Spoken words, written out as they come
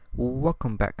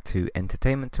Welcome back to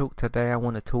Entertainment Talk. Today I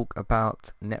want to talk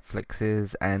about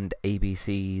Netflix's and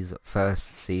ABC's first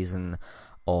season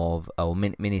of, or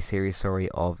mini-series,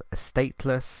 of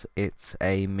Stateless. It's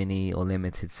a mini or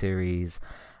limited series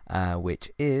which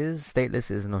is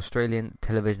Stateless is an Australian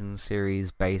television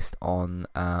series based on,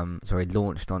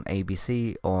 launched on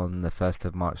ABC on the 1st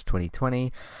of March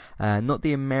 2020. Not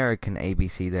the American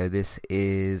ABC though. This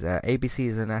is ABC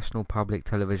is a national public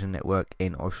television network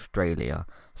in Australia.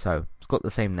 So it's got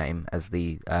the same name as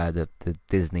the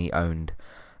Disney-owned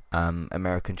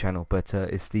American channel, but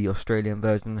it's the Australian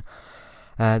version.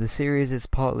 The series is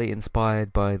partly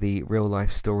inspired by the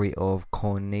real-life story of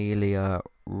Cornelia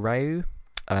Rau,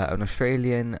 an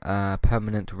Australian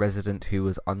permanent resident who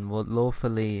was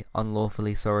unlawfully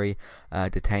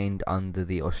detained under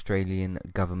the Australian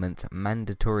government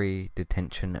mandatory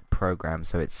detention program.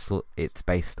 So it's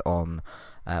based on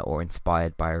or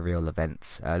inspired by real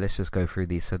events. Let's just go through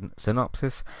the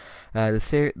synopsis.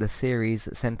 The series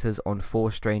centres on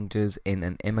four strangers in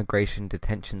an immigration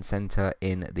detention centre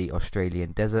in the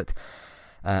Australian desert,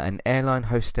 an airline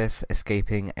hostess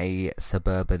escaping a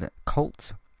suburban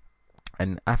cult,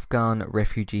 an Afghan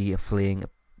refugee fleeing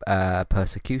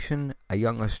persecution, a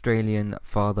young Australian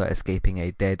father escaping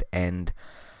a dead-end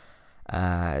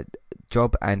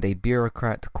job, and a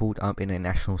bureaucrat caught up in a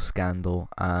national scandal.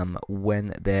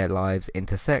 When their lives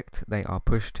intersect, they are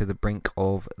pushed to the brink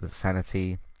of the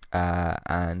sanity,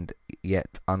 and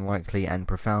yet unlikely and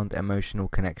profound emotional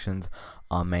connections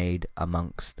are made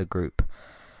amongst the group.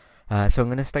 So I'm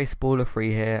going to stay spoiler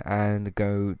free here and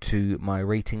go to my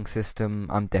rating system.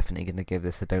 I'm definitely going to give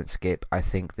this a don't skip. I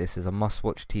think this is a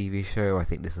must-watch TV show. I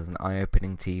think this is an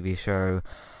eye-opening TV show.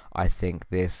 I think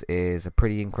this is a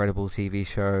pretty incredible TV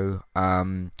show.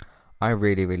 I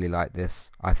really, really like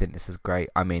this. I think this is great.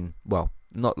 I mean, well,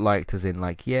 not liked as in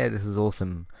like, yeah, this is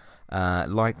awesome.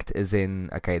 Liked as in,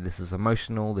 okay, this is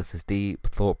emotional, this is deep,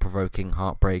 thought-provoking,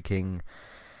 heartbreaking,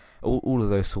 all of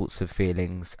those sorts of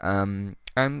feelings.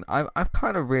 And I've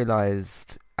kind of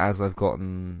realised as I've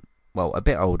gotten, well, a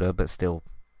bit older, but still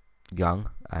young,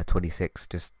 26,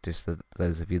 just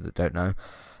those of you that don't know,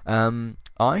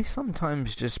 I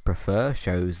sometimes just prefer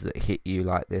shows that hit you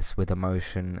like this with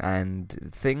emotion and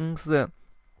things that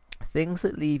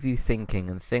leave you thinking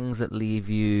and things that leave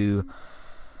you,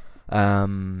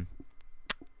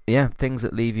 things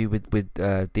that leave you with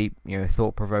deep,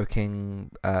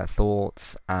 thought-provoking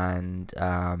thoughts and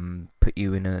put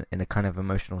you in a kind of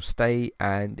emotional state.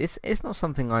 And it's not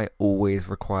something I always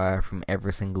require from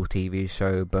every single TV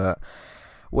show, but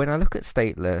when I look at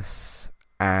Stateless,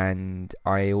 and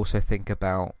I also think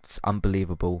about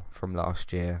Unbelievable from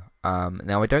last year.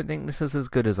 Now I don't think this is as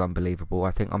good as Unbelievable.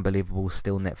 I think Unbelievable is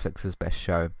still Netflix's best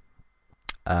show.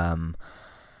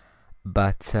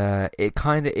 But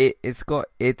it's got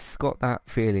that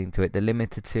feeling to it. The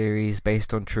limited series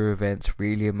based on true events,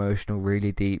 really emotional,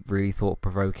 really deep, really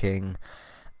thought-provoking.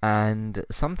 And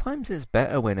sometimes it's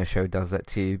better when a show does that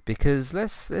to you, because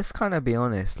let's kind of be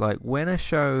honest, like when a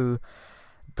show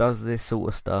does this sort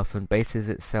of stuff and bases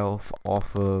itself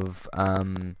off of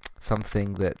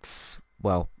something that's,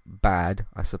 well, bad,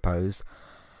 I suppose,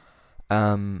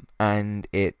 and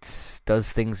it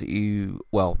does things that you,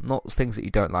 well, not things that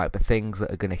you don't like, but things that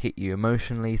are going to hit you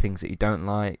emotionally, things that you don't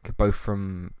like, both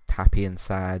from happy and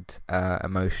sad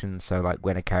emotions. So like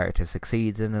when a character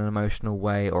succeeds in an emotional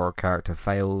way or a character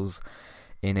fails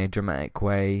in a dramatic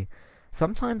way,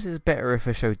 sometimes it's better if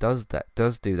a show does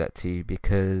do that to you,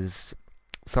 because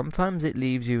sometimes it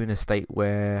leaves you in a state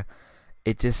where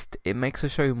it makes a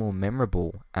show more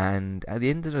memorable. And at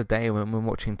the end of the day, when we're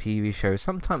watching TV shows,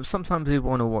 sometimes we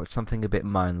want to watch something a bit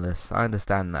mindless. I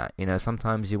understand that.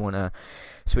 Sometimes you want to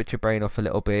switch your brain off a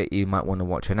little bit. You might want to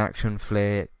watch an action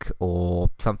flick or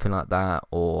something like that,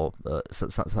 or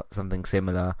something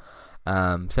similar.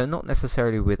 So not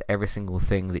necessarily with every single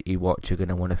thing that you watch you're going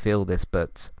to want to feel this,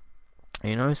 but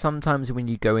sometimes when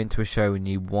you go into a show and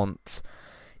you want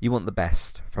the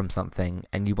best from something,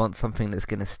 and you want something that's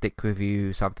going to stick with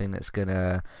you, something that's going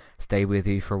to stay with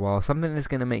you for a while, something that's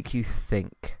going to make you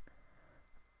think.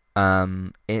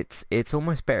 It's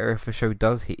almost better if a show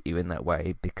does hit you in that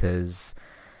way, because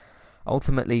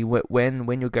ultimately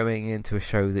when you're going into a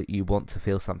show that you want to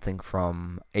feel something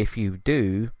from, if you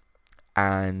do,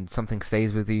 and something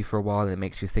stays with you for a while, it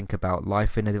makes you think about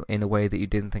life in a way that you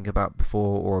didn't think about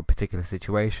before, or a particular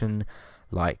situation,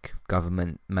 like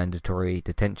government mandatory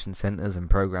detention centres and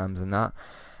programs and that,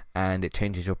 and it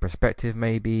changes your perspective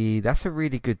maybe, that's a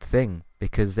really good thing,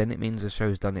 because then it means the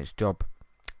show's done its job.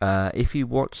 If you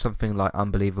watch something like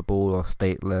Unbelievable or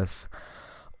Stateless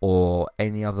or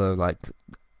any other like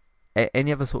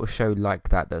any other sort of show like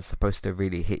that that's supposed to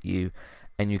really hit you,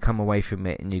 and you come away from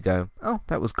it and you go, oh,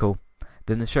 that was cool,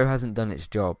 then the show hasn't done its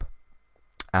job.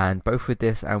 And both with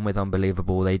this and with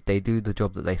Unbelievable, they do the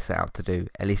job that they set out to do,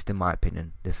 at least in my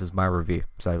opinion. This is my review,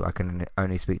 so I can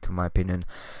only speak to my opinion.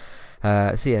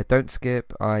 So yeah, don't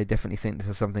skip. I definitely think this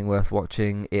is something worth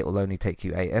watching. It will only take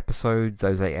you 8 episodes.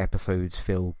 Those 8 episodes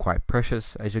feel quite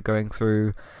precious as you're going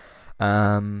through.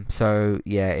 So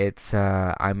yeah, it's,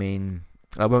 I mean,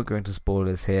 I won't go into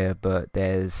spoilers here, but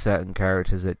there's certain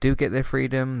characters that do get their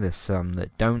freedom. There's some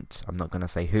that don't. I'm not going to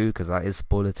say who, because that is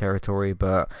spoiler territory,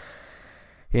 but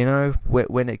you know,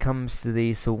 when it comes to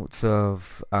these sorts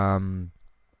of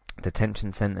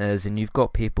detention centres, and you've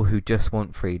got people who just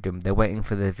want freedom, they're waiting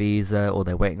for their visa, or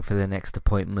they're waiting for their next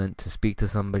appointment to speak to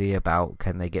somebody about,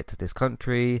 can they get to this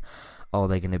country, are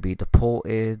they going to be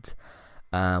deported,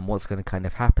 what's going to kind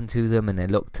of happen to them, and they're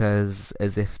looked as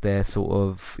if they're sort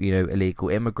of, you know, illegal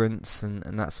immigrants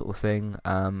and that sort of thing,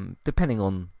 depending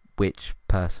on which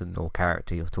person or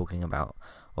character you're talking about,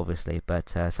 obviously.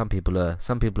 But some people are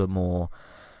more,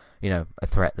 you know, a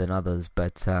threat than others.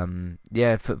 But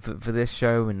yeah, for this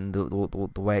show and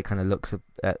the way it kind of looks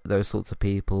at those sorts of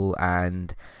people,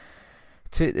 and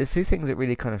there's two things that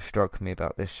really kind of struck me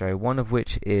about this show. One of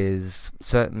which is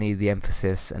certainly the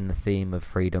emphasis and the theme of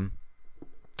freedom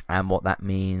and what that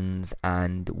means,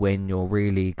 and when you're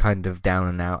really kind of down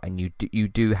and out and you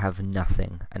do have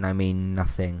nothing, and I mean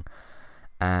nothing,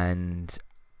 and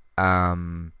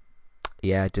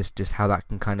yeah, just how that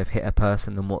can kind of hit a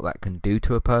person and what that can do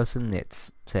to a person. It's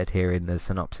said here in the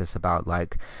synopsis about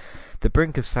like the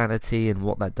brink of sanity and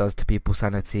what that does to people's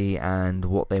sanity, and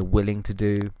what they're willing to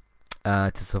do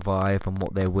to survive, and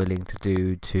what they're willing to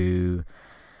do to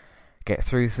get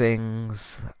through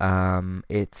things.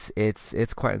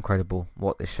 It's quite incredible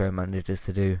what this show manages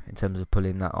to do in terms of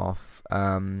pulling that off.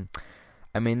 I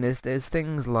mean, there's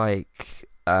things like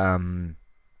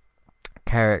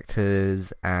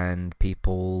characters and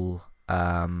people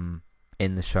in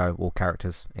the show, or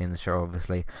characters in the show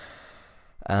obviously,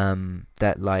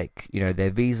 that, like, you know,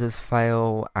 their visas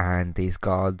fail and these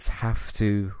guards have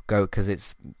to go, because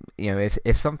it's, you know,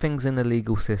 if something's in the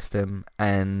legal system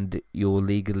and you're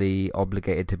legally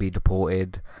obligated to be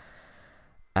deported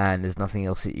and there's nothing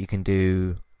else that you can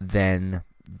do, then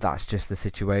that's just the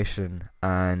situation.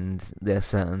 And there's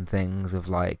certain things of,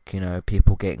 like, you know,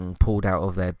 people getting pulled out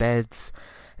of their beds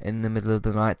in the middle of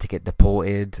the night to get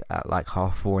deported at like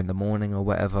 4:30 in the morning or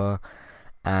whatever,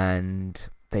 and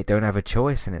they don't have a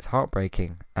choice, and it's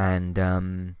heartbreaking.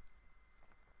 And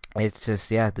it's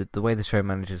just, yeah, the way the show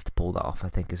manages to pull that off, I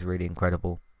think, is really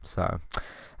incredible. So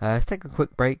let's take a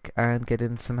quick break and get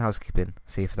into some housekeeping.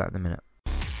 See you for that in a minute.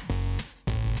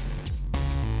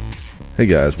 Hey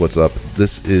guys, what's up?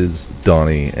 This is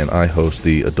Donnie, and I host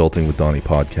the Adulting with Donnie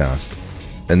podcast.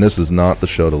 And this is not the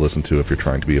show to listen to if you're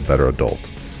trying to be a better adult.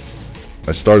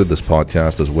 I started this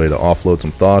podcast as a way to offload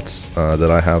some thoughts that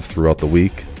I have throughout the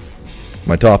week.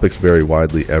 My topics vary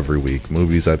widely every week.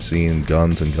 Movies I've seen,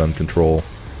 guns and gun control,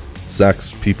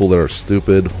 sex, people that are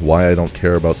stupid, why I don't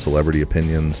care about celebrity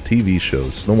opinions, TV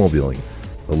shows, snowmobiling.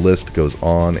 The list goes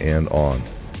on and on.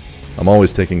 I'm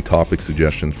always taking topic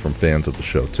suggestions from fans of the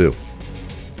show too.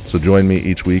 So join me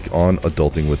each week on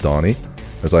Adulting with Donnie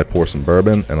as I pour some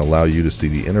bourbon and allow you to see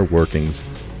the inner workings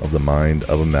of the mind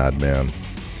of a madman.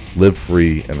 Live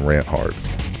free and rant hard.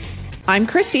 I'm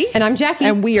Christy. And I'm Jackie.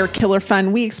 And we are Killer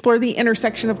Fun. We explore the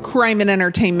intersection of crime and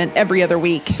entertainment every other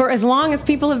week. For as long as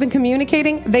people have been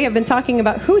communicating, they have been talking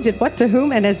about who did what to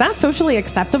whom, and is that socially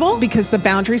acceptable? Because the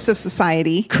boundaries of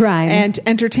society, crime, and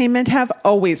entertainment have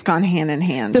always gone hand in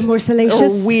hand. The more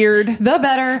salacious, or weird, the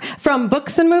better. From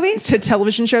books and movies to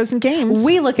television shows and games,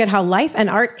 we look at how life and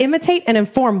art imitate and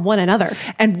inform one another.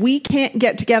 And we can't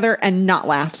get together and not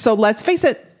laugh. So let's face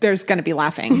it, there's going to be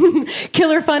laughing.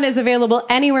 Killer Fun is available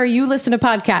anywhere you listen to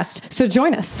podcasts, so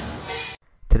join us.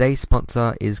 Today's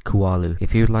sponsor is Kualu.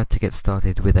 If you'd like to get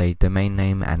started with a domain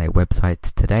name and a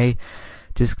website today,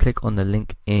 just click on the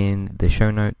link in the show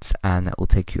notes and that will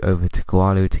take you over to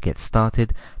Kualu to get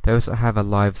started. They also have a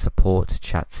live support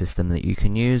chat system that you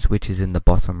can use, which is in the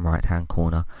bottom right hand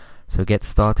corner. So get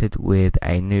started with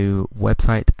a new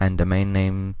website and domain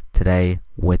name today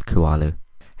with Kualu.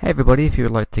 Hey everybody, if you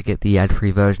would like to get the ad-free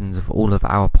versions of all of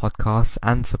our podcasts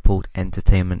and support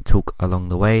Entertainment Talk along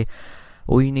the way,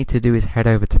 all you need to do is head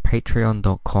over to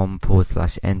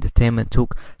patreon.com/entertainment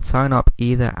talk. Sign up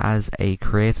either as a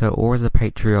creator or as a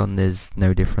Patreon, there's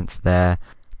no difference there.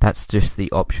 That's just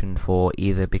the option for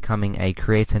either becoming a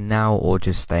creator now or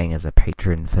just staying as a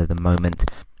patron for the moment.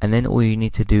 And then all you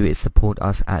need to do is support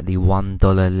us at the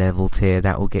 $1 level tier.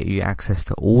 That will get you access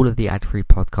to all of the ad-free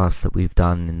podcasts that we've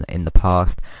done in the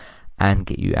past, and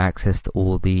get you access to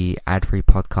all the ad-free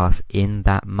podcasts in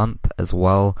that month as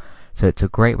well. So it's a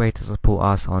great way to support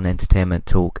us on Entertainment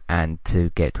Talk and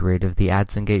to get rid of the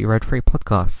ads and get your ad-free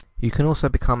podcasts. You can also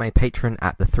become a patron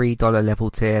at the $3 level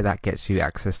tier. That gets you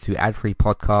access to ad-free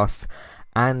podcasts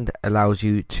and allows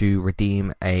you to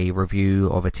redeem a review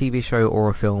of a TV show or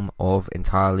a film of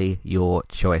entirely your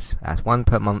choice. That's one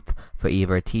per month for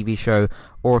either a TV show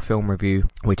or a film review,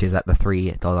 which is at the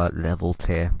 $3 level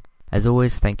tier. As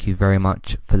always, thank you very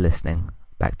much for listening.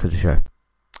 Back to the show.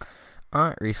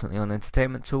 Alright, recently on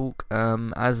Entertainment Talk,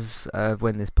 as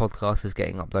when this podcast is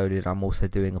getting uploaded, I'm also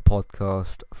doing a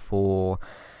podcast for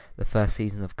the first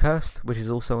season of Cursed, which is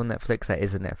also on Netflix. That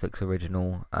is a Netflix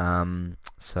original.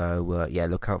 So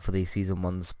look out for the season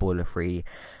 1 spoiler-free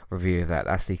review of that.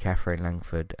 That's the Catherine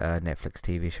Langford Netflix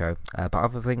TV show. But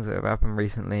other things that have happened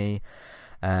recently,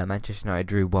 Manchester United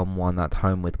drew 1-1 at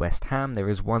home with West Ham. There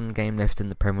is one game left in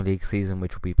the Premier League season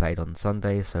which will be played on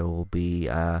Sunday, so we'll be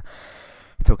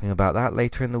talking about that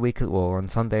later in the week, or on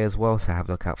Sunday as well, so have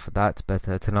a look out for that. But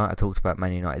tonight I talked about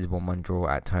Man United's 1-1 draw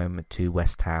at home to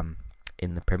West Ham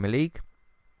in the Premier League.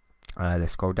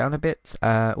 Let's scroll down a bit.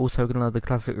 Also another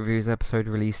Classic Reviews episode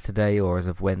released today, or as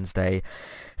of Wednesday.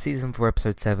 Season 4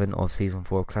 episode 7 of Season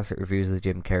 4 of Classic Reviews of the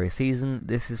Jim Carrey season.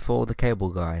 This is for The Cable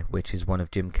Guy, which is one of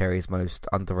Jim Carrey's most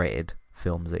underrated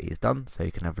films that he's done, so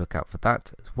you can have a look out for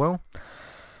that as well.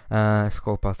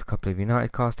 Scroll past a couple of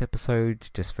United Cast episodes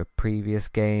just for previous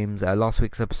games. Last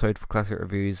week's episode for Classic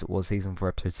Reviews was Season 4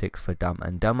 episode 6 for Dumb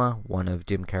and Dumber, one of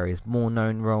Jim Carrey's more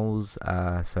known roles,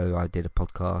 so I did a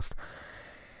podcast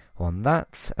on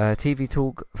that. TV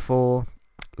Talk for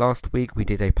last week, we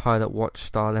did a pilot watch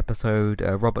style episode.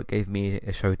 Robert gave me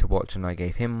a show to watch and I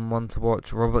gave him one to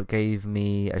watch. Robert gave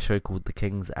me a show called The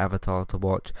King's Avatar to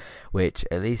watch, which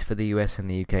at least for the US and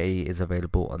the UK is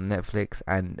available on Netflix,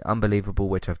 and Unbelievable,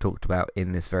 which I've talked about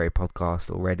in this very podcast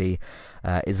already,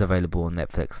 is available on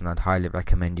Netflix, and I'd highly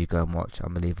recommend you go and watch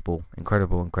Unbelievable.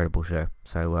 Incredible show.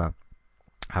 So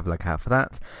have a look out for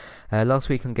that. Last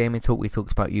week on Gaming Talk we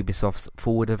talked about Ubisoft's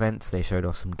Forward events. They showed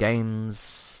off some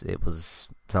games. It was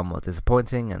somewhat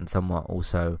disappointing and somewhat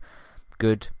also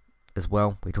good as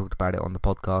well. We talked about it on the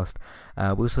podcast.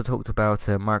 We also talked about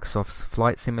Microsoft's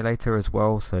Flight Simulator as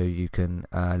well, so you can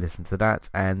listen to that.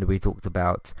 And we talked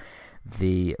about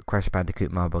the Crash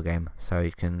Bandicoot mobile game, so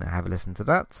you can have a listen to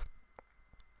that.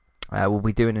 We'll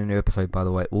be doing a new episode, by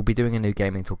the way. We'll be doing a new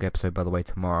Gaming Talk episode, by the way,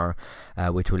 tomorrow,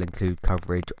 which will include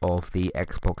coverage of the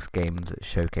Xbox Games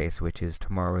Showcase, which is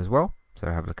tomorrow as well. So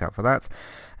have a look out for that.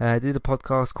 I did a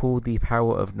podcast called The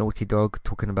Power of Naughty Dog,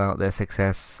 talking about their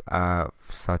success,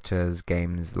 such as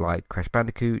games like Crash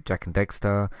Bandicoot, Jak and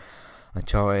Daxter,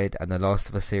 Uncharted, and the Last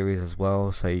of Us series as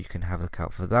well, so you can have a look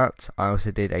out for that. I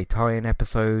also did a tie-in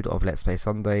episode of Let's Play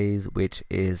Sundays, which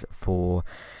is for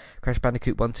Crash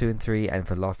Bandicoot 1, 2 and 3, and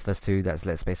for Last of Us 2, that's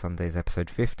Let's Play Sundays episode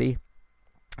 50.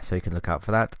 So you can look out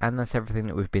for that. And that's everything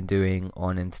that we've been doing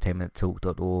on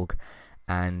entertainmenttalk.org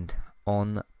and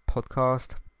on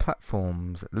podcast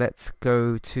platforms. Let's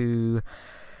go to...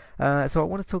 so I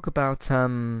want to talk about... let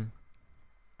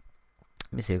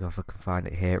me see if I can find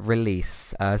it here.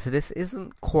 Release. So this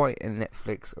isn't quite a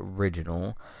Netflix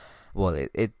original. Well,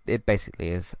 it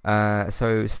basically is.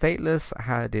 So Stateless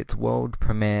had its world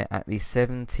premiere at the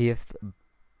 70th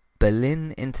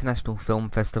Berlin International Film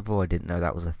Festival. I didn't know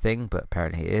that was a thing, but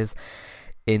apparently it is.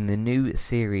 In the new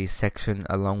series section,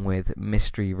 along with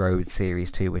Mystery Road Series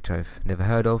 2, which I've never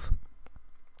heard of.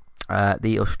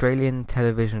 The Australian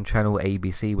television channel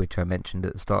ABC, which I mentioned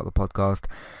at the start of the podcast,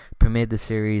 premiered the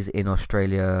series in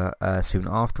Australia soon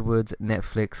afterwards.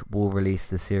 Netflix will release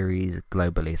the series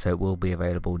globally, so it will be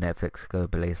available Netflix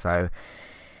globally. So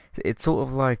it's sort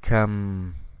of like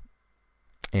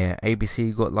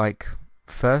ABC got like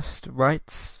first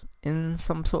rights in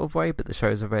some sort of way, but the show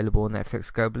is available on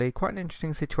Netflix globally. Quite an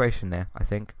interesting situation there, I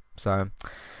think. So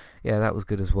yeah, that was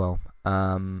good as well.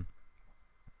 You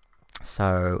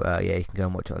can go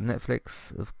and watch it on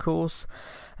Netflix, of course.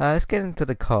 Let's get into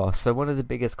the cast. So one of the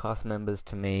biggest cast members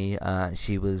to me,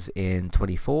 she was in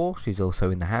 24. She's also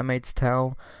in The Handmaid's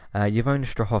Tale. Yvonne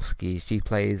Strahovski, she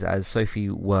plays as Sophie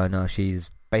Werner.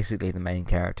 She's basically the main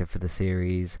character for the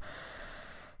series.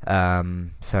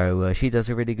 She does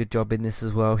a really good job in this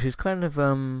as well. She's kind of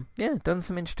done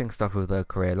some interesting stuff with her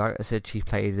career. Like I said, she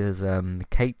played as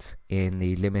Kate in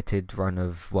the limited run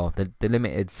of the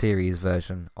limited series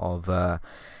version of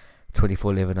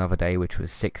 24 Live Another Day, which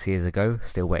was 6 years ago.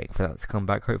 Still waiting for that to come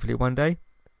back, hopefully one day.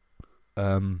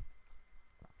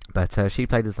 But she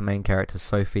played as the main character,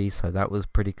 Sophie, so that was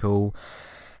pretty cool.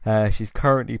 She's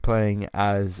currently playing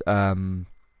as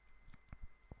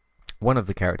one of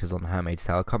the characters on The Handmaid's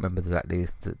Tale. I can't remember exactly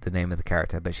the name of the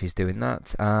character, but she's doing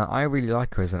that. I really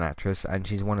like her as an actress, and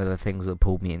she's one of the things that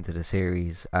pulled me into the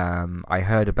series. I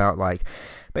heard about, like,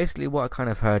 basically what I kind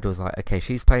of heard was, like, okay,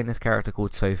 she's playing this character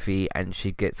called Sophie, and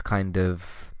she gets kind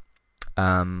of,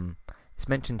 it's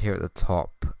mentioned here at the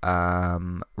top,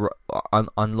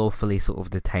 unlawfully sort of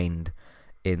detained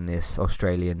in this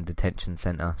Australian detention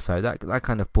centre. So that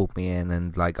kind of pulled me in,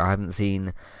 and, like, I haven't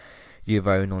seen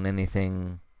Yvonne on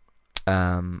anything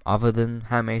other than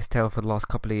Handmaid's Tale for the last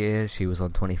couple of years. She was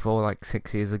on 24 like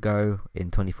 6 years ago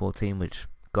in 2014, which,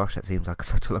 gosh, that seems like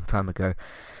such a long time ago.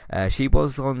 She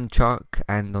was on Chuck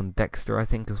and on Dexter, I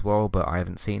think, as well, but I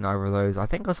haven't seen either of those. I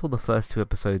think I saw the first 2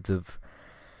 episodes of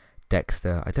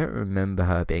Dexter. I don't remember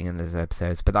her being in those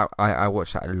episodes, but I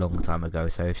watched that a long time ago,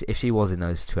 so if she was in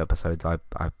those 2 episodes, I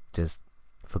just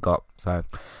forgot. So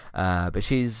but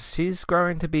she's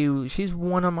growing to be, she's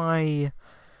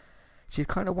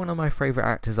kind of one of my favourite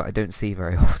actors that I don't see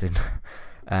very often.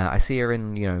 I see her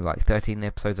in, like 13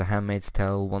 episodes of Handmaid's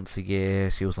Tale once a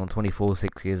year. She was on 24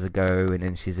 6 years ago, and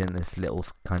then she's in this little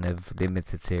kind of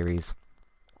limited series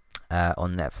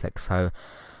on Netflix. So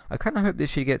I kind of hope that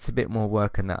she gets a bit more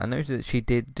work in that. I know that she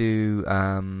did do,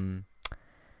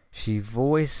 she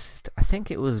voiced, I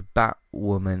think it was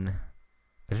Batwoman.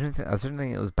 I don't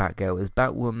think it was Batgirl. It was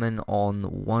Batwoman on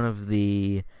one of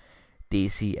the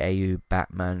DCAU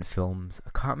Batman films. I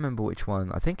can't remember which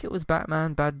one. I think it was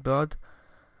Batman Bad Blood.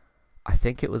 I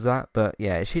think it was that. But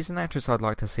yeah, she's an actress I'd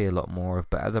like to see a lot more of.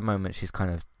 But at the moment, she's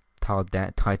kind of tied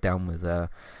down with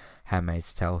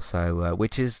Handmaid's Tale. So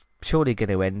which is surely going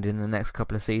to end in the next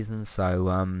couple of seasons. So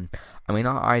I mean,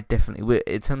 I definitely,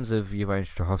 in terms of Yvonne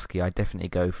Strahovski, I definitely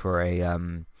go for a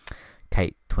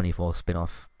Kate 24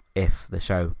 spin-off if the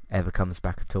show ever comes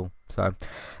back at all. So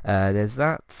there's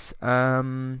that.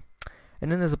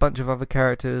 And then there's a bunch of other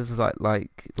characters, like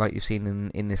you've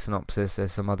seen in this synopsis.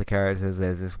 There's some other characters.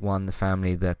 There's this one, the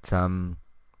family that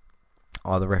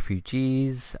are the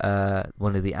refugees,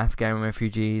 one of the Afghan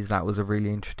refugees. That was a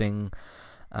really interesting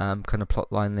kind of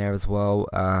plot line there as well.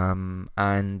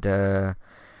 And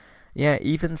yeah,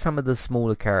 even some of the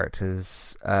smaller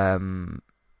characters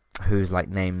whose like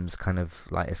names kind of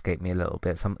like escape me a little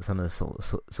bit. Some of the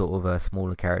sort of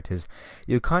smaller characters,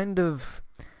 you kind of,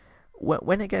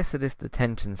 when it gets to this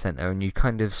detention centre and you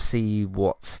kind of see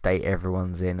what state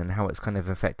everyone's in and how it's kind of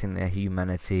affecting their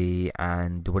humanity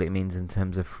and what it means in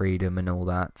terms of freedom and all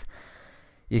that,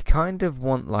 you kind of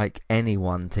want like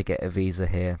anyone to get a visa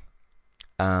here,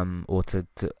 or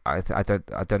I don't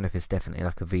know if it's definitely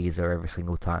like a visa every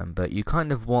single time, but you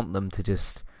kind of want them to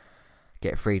just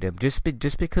get freedom, just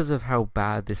because of how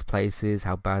bad this place is,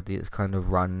 how badly it's kind of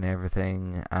run and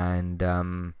everything, and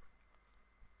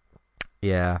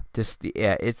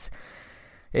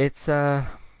it's not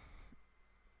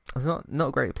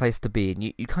a great place to be, and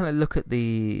you kind of look at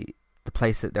the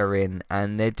place that they're in,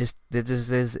 and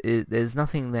there's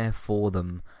nothing there for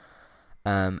them,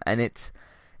 and it's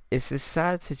this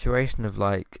sad situation of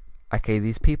like, okay,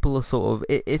 these people are sort of,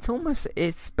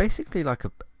 it's basically like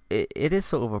it is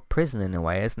sort of a prison in a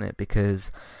way, isn't it? Because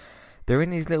they're in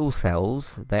these little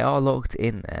cells, they are locked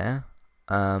in there.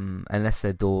 Unless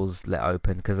their doors let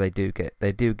open, because they do get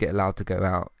allowed to go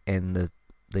out in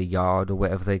the yard or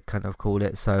whatever they kind of call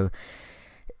it. So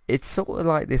it's sort of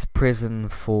like this prison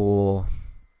for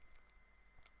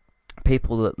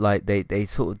people that like they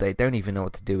don't even know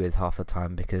what to do with half the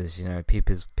time, because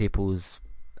people's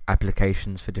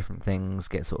applications for different things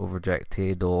get sort of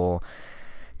rejected or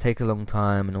take a long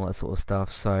time and all that sort of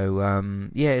stuff. So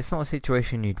yeah, it's not a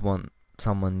situation you'd want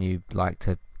someone you'd like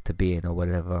to be in or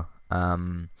whatever.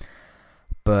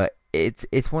 But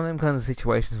it's one of them kind of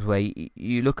situations where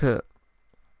you look at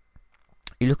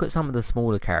some of the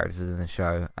smaller characters in the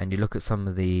show, and you look at some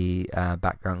of the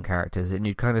background characters, and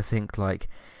you kind of think like,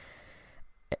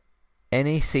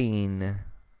 any scene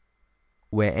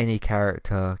where any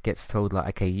character gets told like,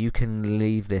 okay, you can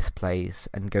leave this place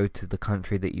and go to the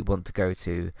country that you want to go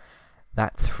to,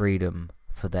 that's freedom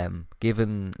for them,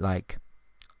 given like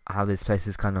how this place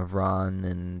is kind of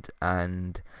run,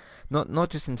 and not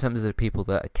just in terms of the people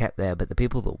that are kept there, but the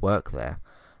people that work there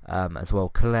as well.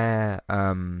 Claire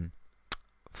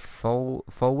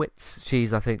Folwitz,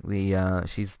 she's, I think,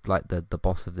 she's like the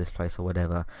boss of this place or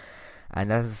whatever.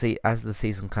 And as the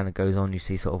season kind of goes on, you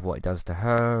see sort of what it does to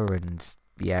her, and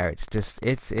yeah, it's just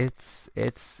it's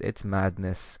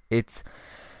madness.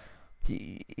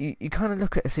 you kind of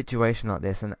look at a situation like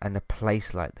this and a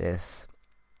place like this,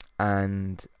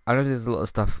 and I know there's a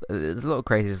lot of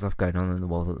crazy stuff going on in the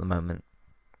world at the moment,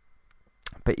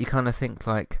 but you kind of think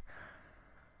like,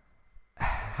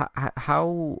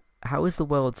 how is the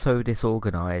world so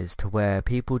disorganized to where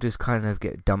people just kind of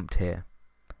get dumped here?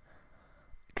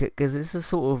 Because this is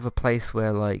sort of a place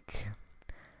where like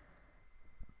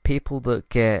people that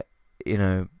get,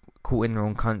 caught in their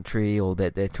own country, or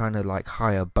that they're trying to like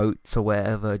hire boats or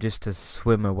whatever just to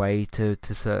swim away to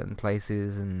certain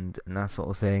places and that sort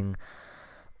of thing,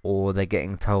 or they're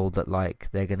getting told that like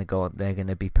they're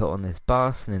gonna be put on this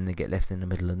bus and then they get left in the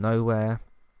middle of nowhere.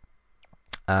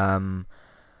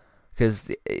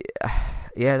 Because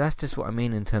yeah, that's just what I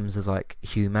mean in terms of like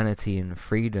humanity and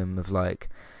freedom of like,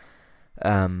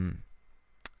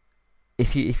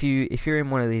 if you're in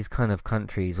one of these kind of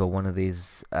countries or one of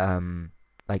these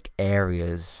like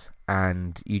areas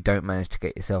and you don't manage to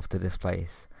get yourself to this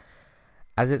place,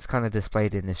 as it's kind of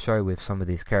displayed in this show with some of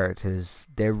these characters,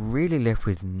 they're really left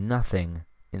with nothing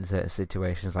in certain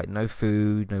situations, like no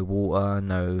food, no water,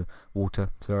 no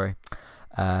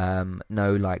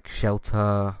like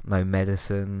shelter, no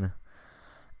medicine,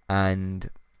 and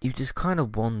you just kind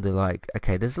of wonder like,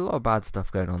 okay, there's a lot of bad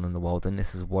stuff going on in the world, and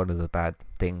this is one of the bad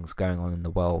things going on in the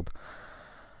world.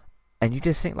 And you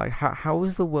just think like, how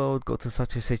has the world got to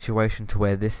such a situation to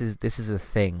where this is a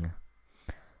thing?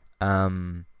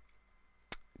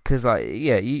 Because like,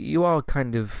 yeah, you are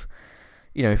kind of,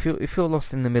 if you're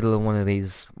lost in the middle of one of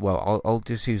these, well, I'll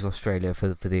just use Australia for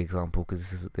the example,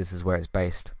 because this is where it's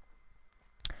based.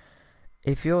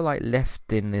 If you're like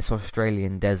left in this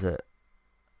Australian desert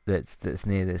that's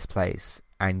near this place,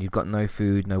 and you've got no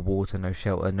food, no water, no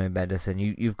shelter, no medicine,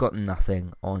 you've got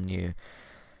nothing on you.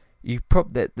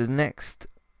 The next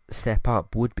step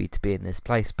up would be to be in this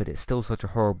place, but it's still such a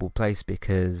horrible place,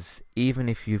 because even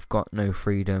if you've got no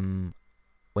freedom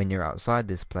when you're outside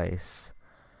this place,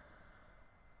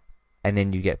 and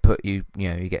then you get you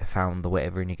get found or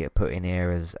whatever, and you get put in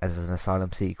here as an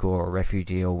asylum seeker or a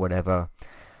refugee or whatever,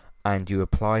 and you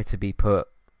apply to be put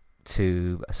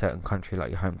to a certain country like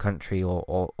your home country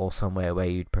or somewhere where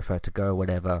you'd prefer to go or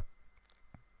whatever,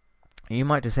 you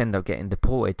might just end up getting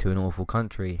deported to an awful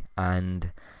country.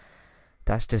 And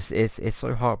that's just, it's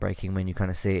so heartbreaking when you kind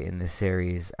of see it in this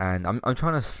series. And I'm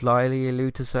trying to slyly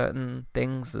allude to certain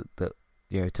things that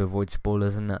to avoid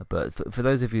spoilers and that, but for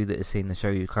those of you that have seen the show,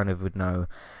 you kind of would know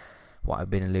what I've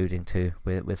been alluding to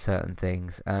with certain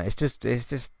things. It's just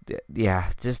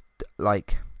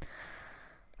like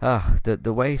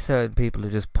the way certain people are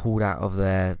just pulled out of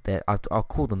their I'll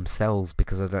call them cells,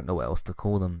 because I don't know what else to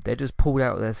call them. They're just pulled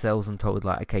out of their cells and told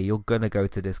like, okay, you're gonna go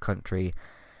to this country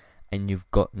and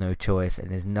you've got no choice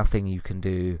and there's nothing you can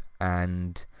do,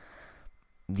 and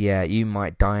yeah, you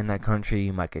might die in that country,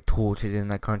 you might get tortured in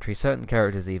that country. Certain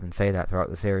characters even say that throughout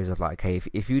the series of like, okay,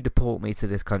 if you deport me to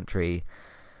this country,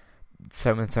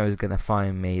 so and so is going to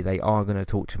find me, they are going to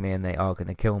torture me, and they are going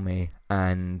to kill me.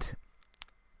 And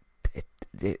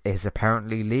it is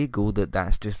apparently legal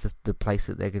that's just the place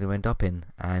that they're going to end up in.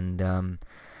 And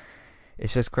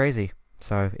it's just crazy.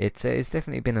 So it's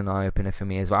definitely been an eye-opener for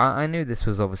me as well. I knew this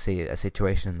was obviously a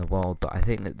situation in the world, but I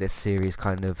think that this series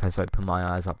kind of has opened my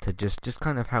eyes up to just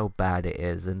kind of how bad it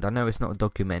is. And I know it's not a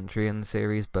documentary in the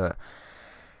series, but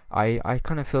I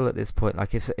kind of feel at this point,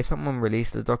 like if someone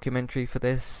released a documentary for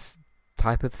this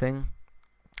type of thing,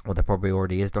 well, there probably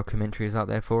already is documentaries out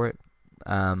there for it.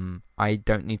 I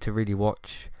don't need to really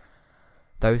watch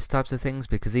those types of things,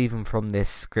 because even from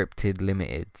this scripted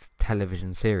limited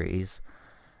television series,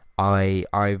 I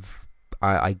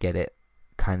get it,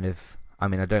 kind of. I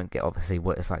mean, I don't get obviously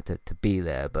what it's like to be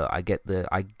there, but I get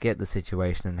the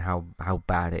situation and how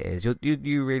bad it is.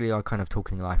 You really are kind of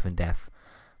talking life and death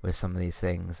with some of these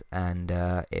things, and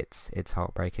it's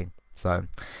heartbreaking. So,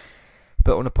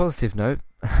 but on a positive note,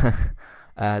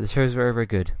 the show's very, very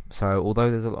good. So although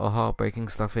there's a lot of heartbreaking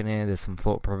stuff in here, there's some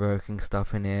thought-provoking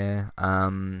stuff in here.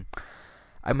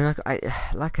 I mean,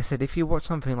 like I said, if you watch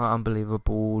something like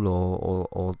Unbelievable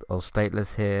or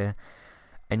Stateless here,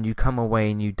 and you come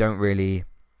away and you don't really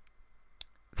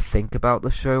think about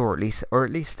the show, or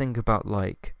at least think about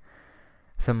like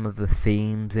some of the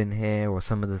themes in here or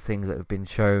some of the things that have been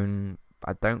shown,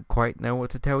 I don't quite know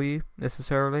what to tell you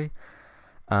necessarily.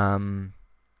 But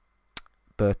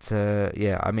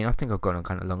yeah, I mean, I think I've gone on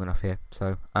kind of long enough here.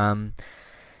 So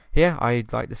yeah, I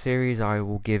like the series.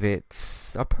 I'll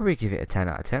probably give it a 10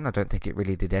 out of 10. I don't think it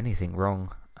really did anything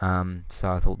wrong. So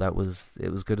I thought it was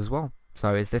good as well.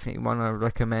 So it's definitely one I would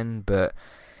recommend. But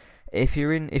if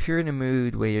you're in a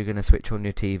mood where you're going to switch on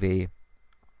your TV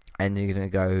and you're going to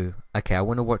go, okay, I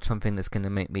want to watch something that's going to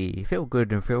make me feel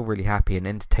good and feel really happy and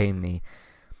entertain me,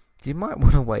 you might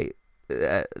want to wait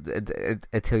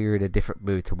until you're in a different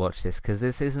mood to watch this, because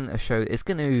this isn't a show. It's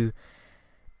going to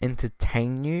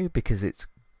entertain you because it's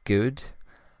good,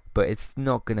 but it's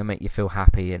not going to make you feel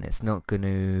happy, and it's not going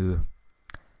to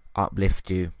uplift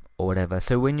you or whatever.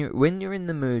 So when you're in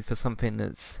the mood for something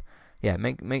that's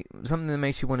make something that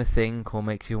makes you want to think or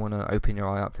makes you want to open your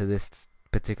eye up to this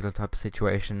particular type of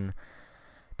situation,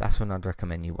 that's when I'd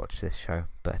recommend you watch this show.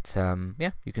 But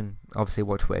you can obviously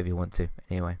watch whatever you want to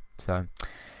anyway. So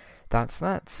that's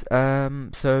that.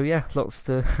 So yeah, lots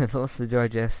to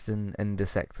digest and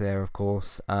dissect there, of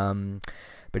course.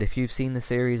 But if you've seen the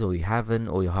series, or you haven't,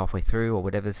 or you're halfway through, or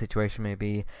whatever the situation may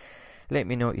be, let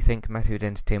me know what you think. Matthew at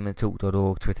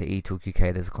entertainmenttalk.org, Twitter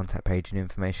eTalkUK. There's a contact page and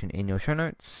information in your show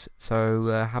notes. So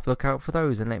have a look out for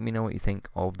those and let me know what you think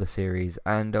of the series.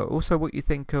 And also what you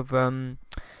think of Yvonne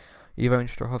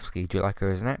Strahovski. Do you like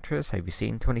her as an actress? Have you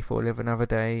seen 24 Live Another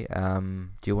Day? Do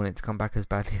you want it to come back as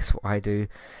badly as what I do?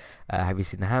 Have you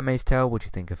seen The Handmaid's Tale? What do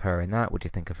you think of her in that? What do you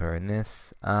think of her in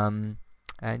this?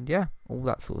 And yeah, all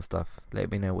that sort of stuff.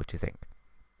 Let me know what you think.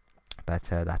 But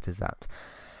that is that.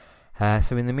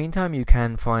 So in the meantime, you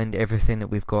can find everything that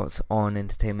we've got on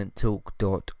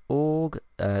entertainmenttalk.org.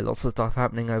 Lots of stuff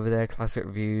happening over there. Classic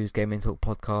reviews, Gaming Talk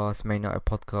podcast, Main Night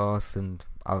podcast, and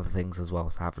other things as well.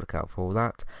 So have a look out for all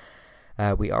that.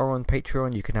 We are on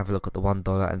Patreon. You can have a look at the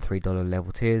 $1 and $3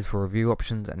 level tiers for review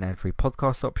options and ad-free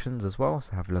podcast options as well.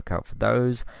 So have a look out for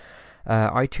those.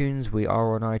 iTunes, we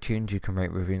are on iTunes. You can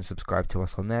rate, review and subscribe to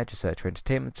us on there. Just search for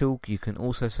Entertainment Talk. You can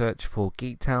also search for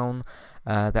Geektown.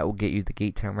 That will get you the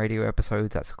Geektown radio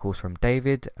episodes. That's of course from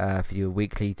David for your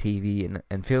weekly TV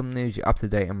and film news, your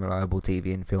up-to-date and reliable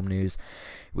TV and film news,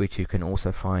 which you can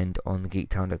also find on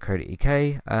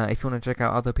geektown.co.uk. If you want to check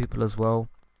out other people as well,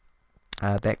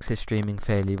 Bex is streaming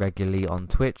fairly regularly on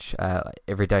Twitch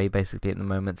every day basically at the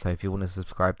moment, so if you want to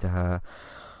subscribe to her,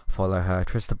 follow her.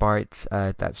 Trista Bytes,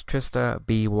 that's Trista,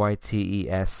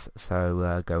 Bytes,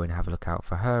 so go and have a look out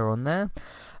for her on there.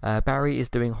 Barry is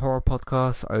doing horror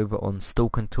podcasts over on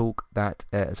Talk and Stalk,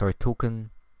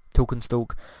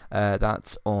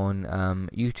 that's on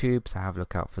YouTube, so have a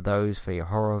look out for those for your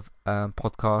horror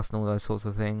podcast and all those sorts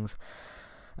of things.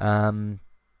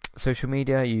 Social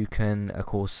media, you can of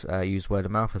course use word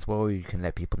of mouth as well. You can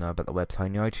let people know about the website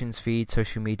and your iTunes feed.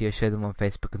 Social media, share them on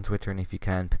Facebook and Twitter, and if you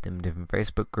can, put them in different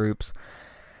Facebook groups.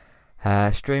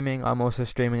 Streaming, I'm also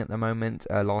streaming at the moment,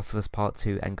 Last of Us Part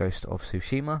 2 and Ghost of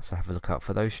Tsushima, so have a look out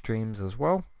for those streams as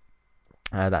well.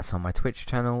 That's on my Twitch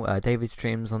channel. David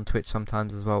streams on Twitch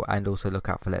sometimes as well, and also look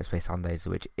out for Let's Play Sundays,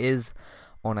 which is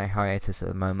on a hiatus at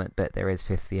the moment, but there is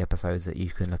 50 episodes that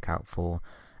you can look out for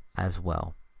as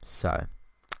well. So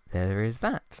there is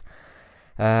that.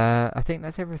 I think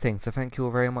that's everything, so thank you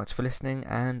all very much for listening,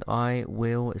 and I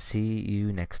will see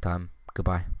you next time.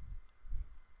 Goodbye.